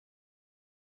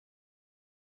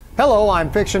Hello, I'm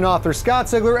fiction author Scott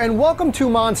Sigler, and welcome to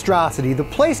Monstrosity, the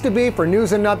place to be for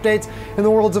news and updates in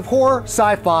the worlds of horror,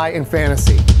 sci-fi, and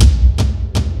fantasy.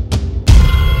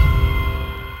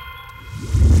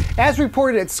 As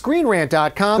reported at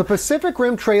ScreenRant.com, the Pacific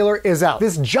Rim trailer is out.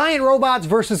 This giant robots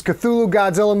vs. Cthulhu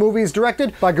Godzilla movie is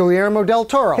directed by Guillermo del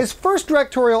Toro. His first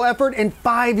directorial effort in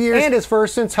 5 years, and his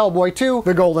first since Hellboy 2,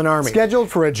 The Golden Army. Scheduled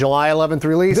for a July 11th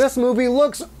release, this movie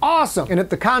looks awesome. And if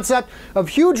the concept of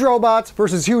huge robots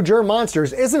versus huger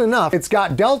monsters isn't enough, it's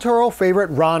got Del Toro favorite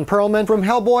Ron Perlman from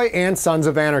Hellboy and Sons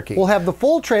of Anarchy. We'll have the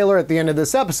full trailer at the end of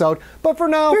this episode, but for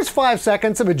now, here's 5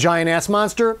 seconds of a giant-ass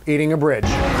monster eating a bridge.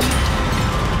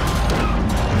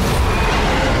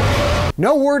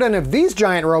 No word on if these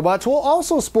giant robots will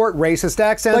also sport racist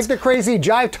accents like the crazy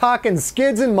jive-talking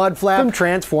skids and mudflap from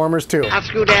Transformers 2. I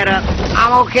screwed that up.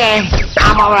 I'm okay.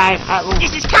 I'm alright.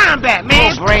 This is combat,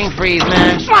 man. Oh, brain freeze,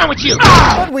 man. What's wrong with you?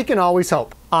 But we can always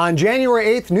hope. On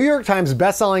January 8th, New York Times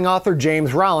bestselling author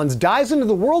James Rollins dives into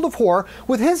the world of horror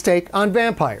with his take on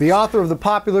vampires. The author of the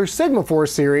popular Sigma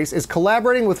Force series is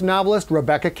collaborating with novelist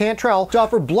Rebecca Cantrell to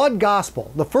offer Blood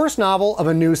Gospel, the first novel of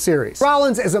a new series.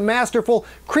 Rollins is a masterful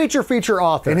creature feature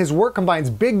author, and his work combines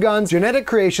big guns, genetic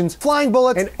creations, flying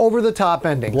bullets, and over-the-top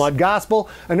endings. Blood Gospel,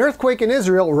 an earthquake in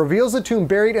Israel reveals a tomb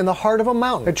buried in the heart of a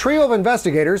mountain. A trio of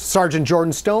investigators, Sergeant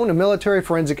Jordan Stone, a military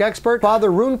forensic expert, Father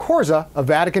Rune Corza, a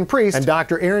Vatican priest, and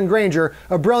Dr. Aaron Granger,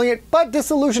 a brilliant but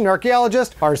disillusioned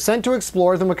archaeologist, are sent to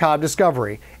explore the macabre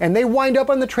discovery, and they wind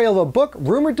up on the trail of a book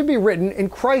rumored to be written in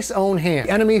Christ's own hand.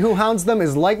 The enemy who hounds them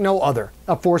is like no other,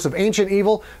 a force of ancient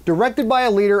evil directed by a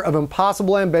leader of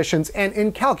impossible ambitions and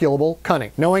incalculable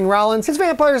cunning. Knowing Rollins, his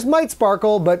vampires might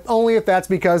sparkle, but only if that's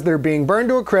because they're being burned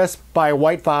to a crisp by a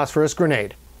white phosphorus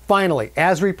grenade. Finally,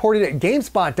 as reported at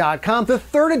GameSpot.com, the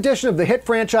 3rd edition of the hit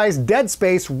franchise Dead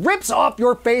Space rips off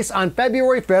your face on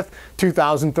February 5th,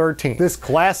 2013. This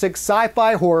classic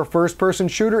sci-fi horror first-person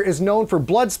shooter is known for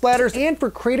blood splatters and for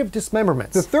creative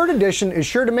dismemberments. The 3rd edition is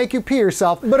sure to make you pee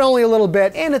yourself, but only a little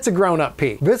bit, and it's a grown-up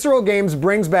pee. Visceral Games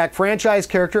brings back franchise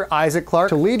character Isaac Clarke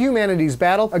to lead humanity's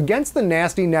battle against the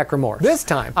nasty necromorphs. This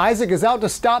time, Isaac is out to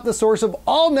stop the source of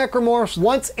all necromorphs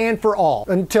once and for all,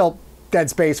 until Dead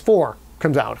Space 4.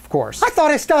 Comes out, of course. I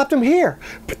thought I stopped them here,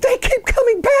 but they keep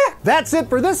coming back! That's it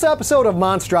for this episode of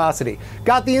Monstrosity.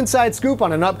 Got the inside scoop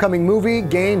on an upcoming movie,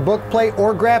 game, book, play,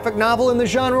 or graphic novel in the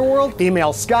genre world?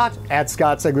 Email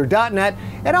scott@scottsigler.net,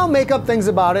 and I'll make up things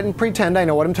about it and pretend I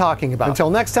know what I'm talking about. Until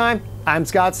next time, I'm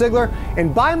Scott Sigler,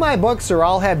 and buy my books or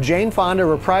I'll have Jane Fonda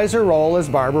reprise her role as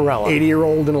Barbarella.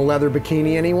 80-year-old in a leather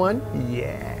bikini, anyone?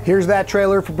 Yeah. Here's that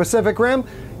trailer for Pacific Rim,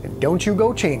 and don't you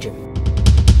go changing.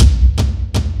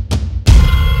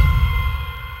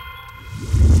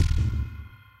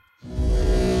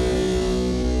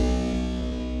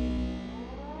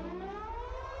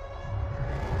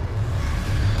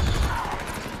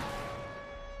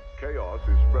 Chaos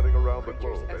is spreading around the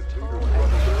globe as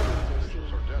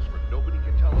leaders are desperate. Nobody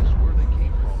can tell us where they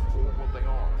came from or what they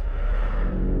are.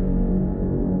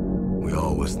 We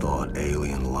always thought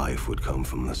alien life would come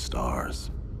from the stars,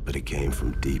 but it came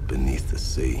from deep beneath the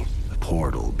sea, a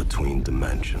portal between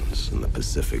dimensions in the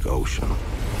Pacific Ocean.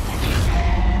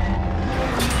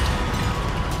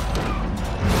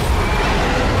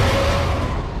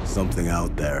 Something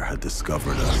out there had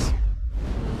discovered us.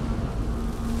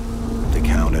 They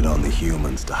counted on the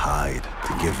humans to hide,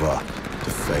 to give up,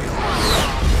 to fail.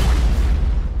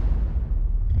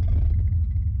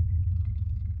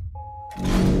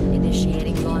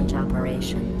 Initiating launch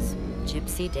operations.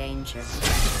 Gypsy danger.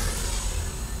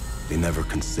 They never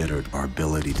considered our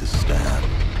ability to stand,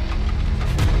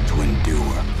 to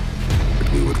endure, that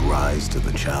we would rise to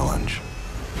the challenge.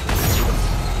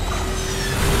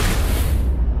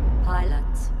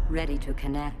 Pilots ready to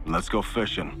connect. Let's go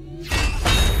fishing.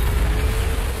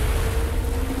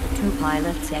 2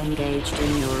 pilots engaged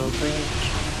in neural bridge.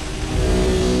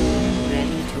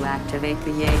 Ready to activate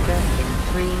the Jaeger in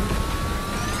 3,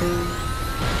 2,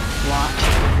 1.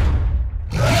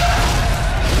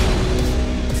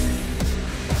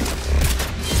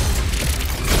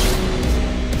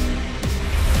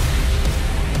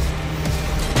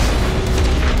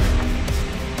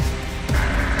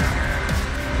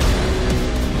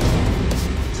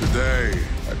 Today,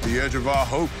 at the edge of our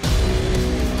hope,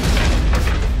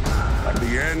 at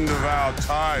the end of our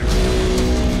time,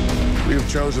 we have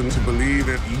chosen to believe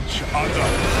in each other.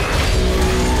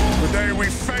 Today we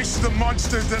face the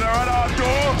monsters that are at our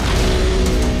door.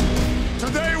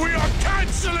 Today we are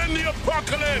canceling the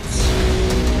apocalypse.